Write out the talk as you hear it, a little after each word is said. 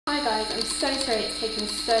Hi guys, I'm so sorry it's taken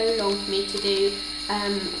so long for me to do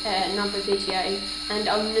another video, and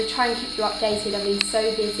I'm going to try and keep you updated. I've been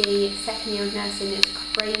so busy. Second year of nursing is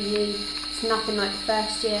crazy. It's nothing like the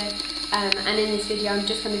first year, and in this video I'm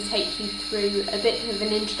just going to take you through a bit of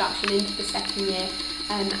an introduction into the second year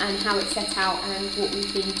and how it's set out and what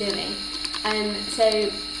we've been doing. So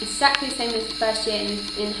it's exactly the same as the first year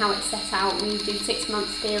in how it's set out. We do 6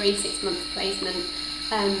 months theory, 6 months placement.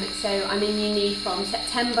 So I'm in uni from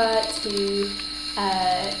September to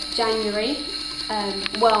January,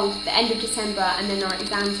 well, the end of December, and then our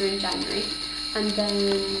exams are in January. And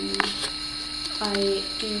then I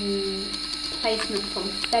do placement from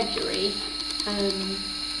February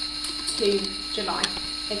to July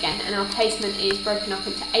again. And our placement is broken up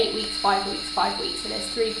into 8 weeks, 5 weeks, 5 weeks. So there's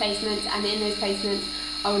 3 placements, and in those placements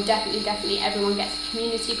I will definitely everyone gets a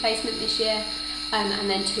community placement this year. And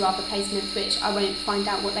then 2 other placements which I won't find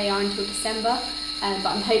out what they are until December, but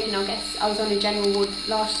I'm hoping I was on a general ward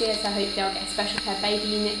last year, so hopefully I'll get a special care baby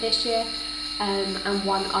unit this year, and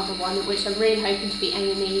one other one which I'm really hoping to be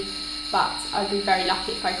A&E, but I'd be very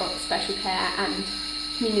lucky if I got special care and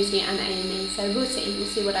community and A&E, so we'll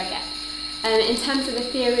see what I get. In terms of the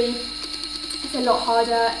theory, it's a lot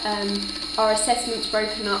harder. Our assessment's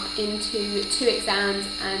broken up into 2 exams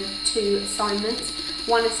and 2 assignments.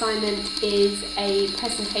 One assignment is a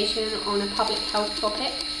presentation on a public health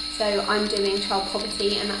topic, so I'm doing child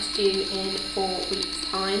poverty, and that's due in 4 weeks'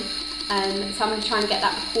 time. So I'm going to try and get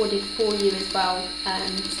that recorded for you as well,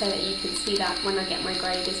 so that you can see that when I get my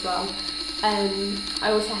grade as well. I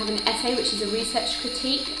also have an essay which is a research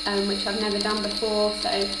critique, which I've never done before, so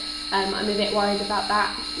I'm a bit worried about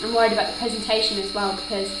that. I'm worried about the presentation as well,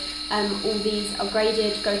 because all these are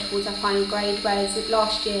graded, go towards a final grade, whereas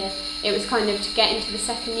last year it was kind of to get into the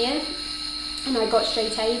second year and I got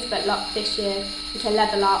straight A's, but this year it's a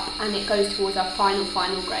level up and it goes towards our final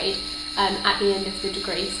grade at the end of the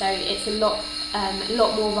degree, so it's a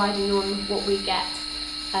lot more riding on what we get,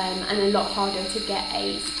 and a lot harder to get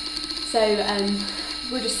A's. So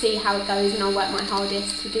we'll just see how it goes, and I'll work my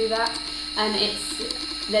hardest to do that.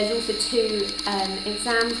 There's also 2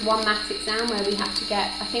 exams, one maths exam where we have to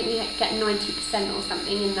get, I think we get 90% or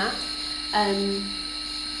something in that,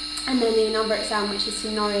 and then another exam which is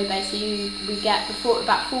scenario based. So we get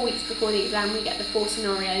about 4 weeks before the exam we get the 4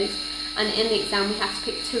 scenarios, and in the exam we have to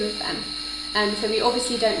pick 2 of them. So we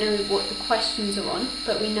obviously don't know what the questions are on,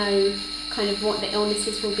 but we know kind of what the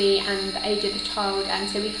illnesses will be and the age of the child, and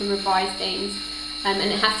so we can revise things. And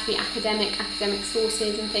it has to be academic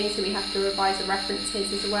sources and things, so we have to revise the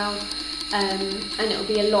references as well. And it will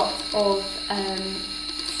be a lot of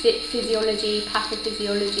physiology,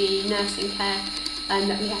 pathophysiology, nursing care,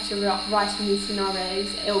 that we have to write in these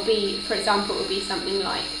scenarios. It will be, for example, it will be something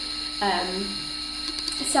like,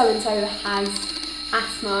 so-and-so has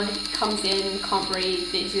asthma, comes in, can't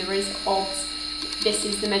breathe, these are his OBS, this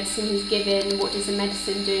is the medicine he's given, what does the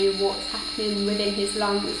medicine do, what's happening within his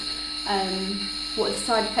lungs, what are the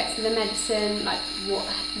side effects of the medicine, like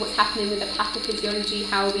what's happening with the pathophysiology,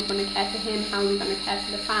 how are we going to care for him, how are we going to care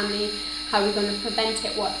for the family, how are we going to prevent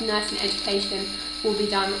it, what nursing education will be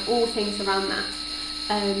done, all things around that.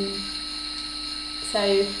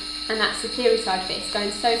 And that's the theory side of it. It's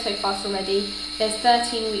going so fast already. There's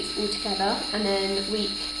 13 weeks altogether, and then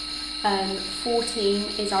week 14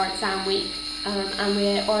 is our exam week, and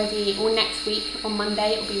we're already, or next week on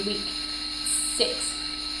Monday it'll be week 6.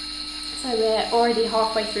 So we're already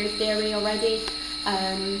halfway through theory already,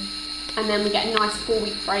 and then we get a nice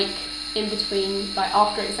 4-week break in between, like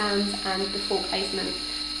after exams and before placement.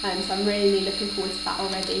 So I'm really looking forward to that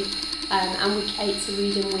already. And week 8's a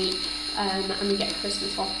reading week, and we get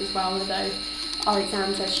Christmas off as well, although our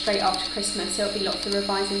exams are straight after Christmas, so it'll be lots of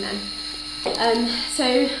revising then.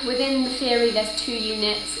 So within the theory there's 2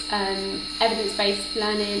 units, evidence-based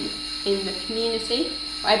learning in the community,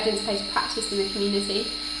 or evidence-based practice in the community,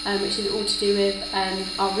 which is all to do with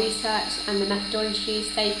our research and the methodology,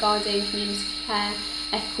 safeguarding, community care,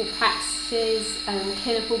 ethical practices,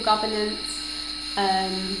 clinical governance,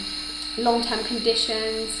 long-term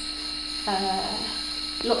conditions,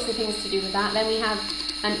 lots of things to do with that. Then we have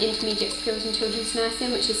intermediate skills in children's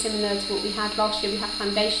nursing, which is similar to what we had last year. We have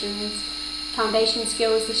foundation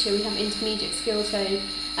skills. This year we have intermediate skills. So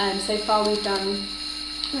far we've done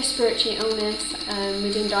respiratory illness,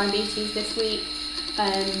 we're doing diabetes this week,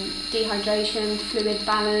 dehydration, fluid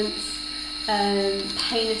balance,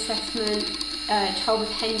 pain assessment, child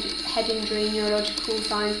with head injury, neurological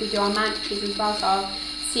signs. We do our mandatories as well, so our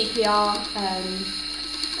CPR,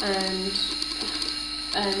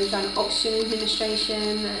 and we've done oxygen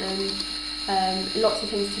administration, and lots of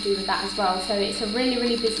things to do with that as well. So it's a really,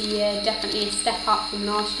 really busy year, definitely a step up from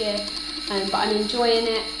last year, but I'm enjoying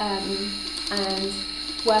it and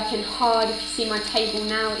working hard. If you see my table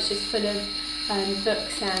now, it's just full of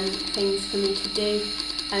books and things for me to do.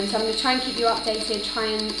 So I'm going to try and keep you updated, try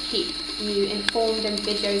and keep you informed and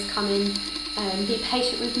videos coming. Be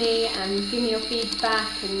patient with me and give me your feedback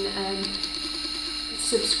and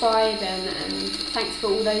subscribe, and thanks for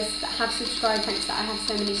all those that have subscribed. Thanks that I have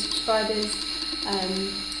so many subscribers,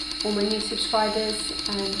 all my new subscribers.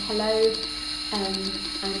 Hello,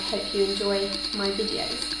 and hope you enjoy my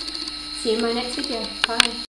videos. See you in my next video. Bye.